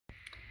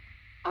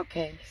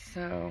Okay,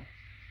 so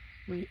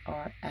we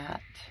are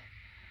at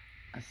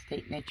a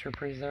state nature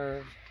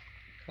preserve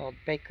called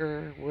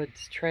Baker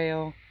Woods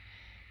Trail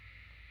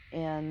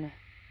in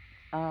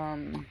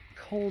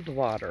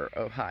Coldwater,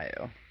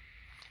 Ohio.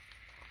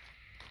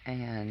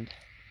 And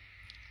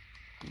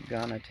I'm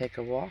gonna take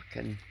a walk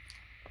and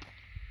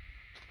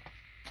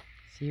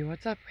see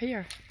what's up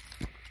here.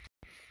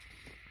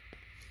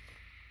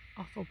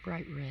 Awful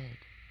bright red.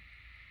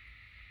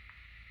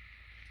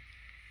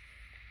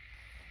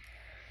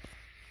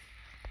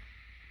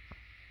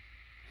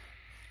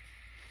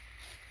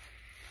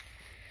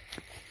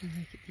 And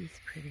look at these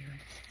pretty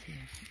ones too,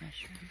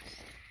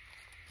 mushrooms.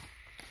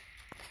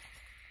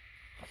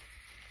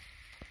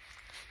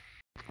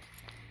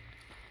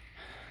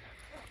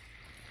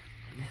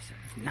 And this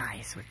is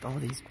nice with all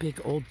these big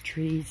old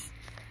trees.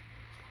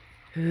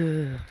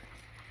 Ooh.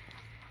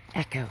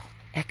 Echo,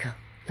 Echo,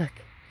 look.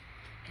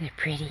 Isn't it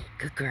pretty?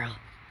 Good girl.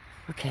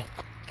 Okay,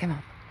 come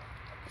on.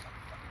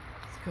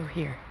 Let's go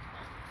here.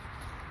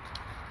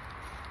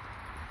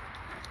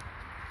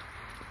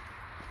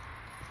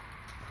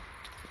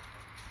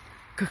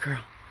 Good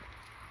girl.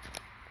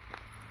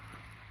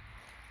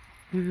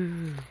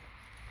 Ooh.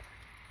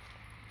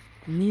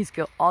 And these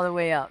go all the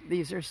way up.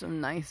 These are some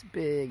nice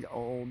big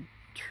old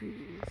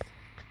trees.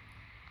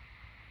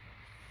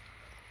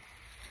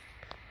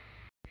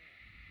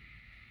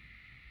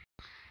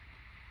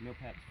 No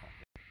pets.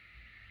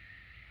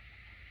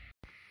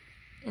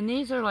 And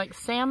these are like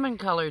salmon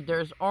colored.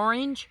 There's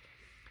orange,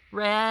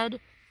 red,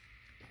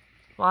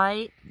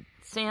 white,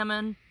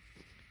 salmon,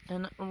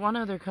 and one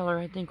other color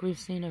I think we've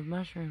seen of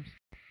mushrooms.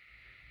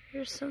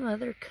 Here's some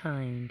other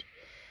kind.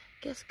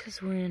 I guess because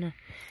we're in a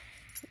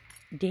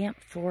damp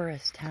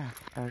forest, huh?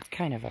 Or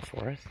kind of a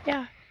forest.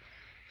 Yeah.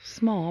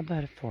 Small,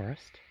 but a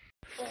forest.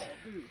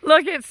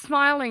 Look, it's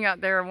smiling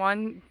up there.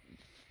 One.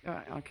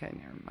 Okay,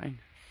 never mind.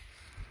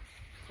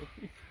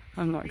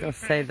 I'm not going to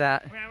say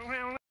that.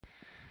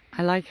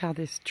 I like how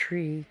this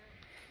tree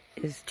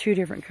is two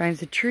different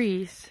kinds of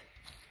trees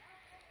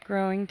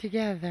growing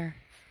together.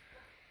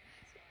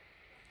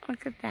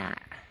 Look at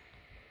that.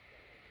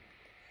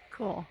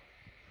 Cool.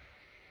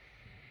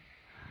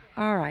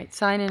 Alright,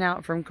 signing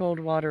out from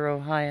Coldwater,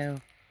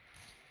 Ohio.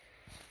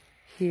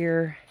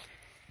 Here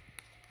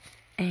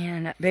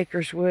and at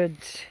Baker's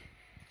Woods.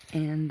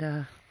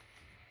 And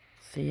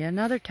see you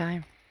another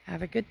time.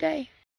 Have a good day.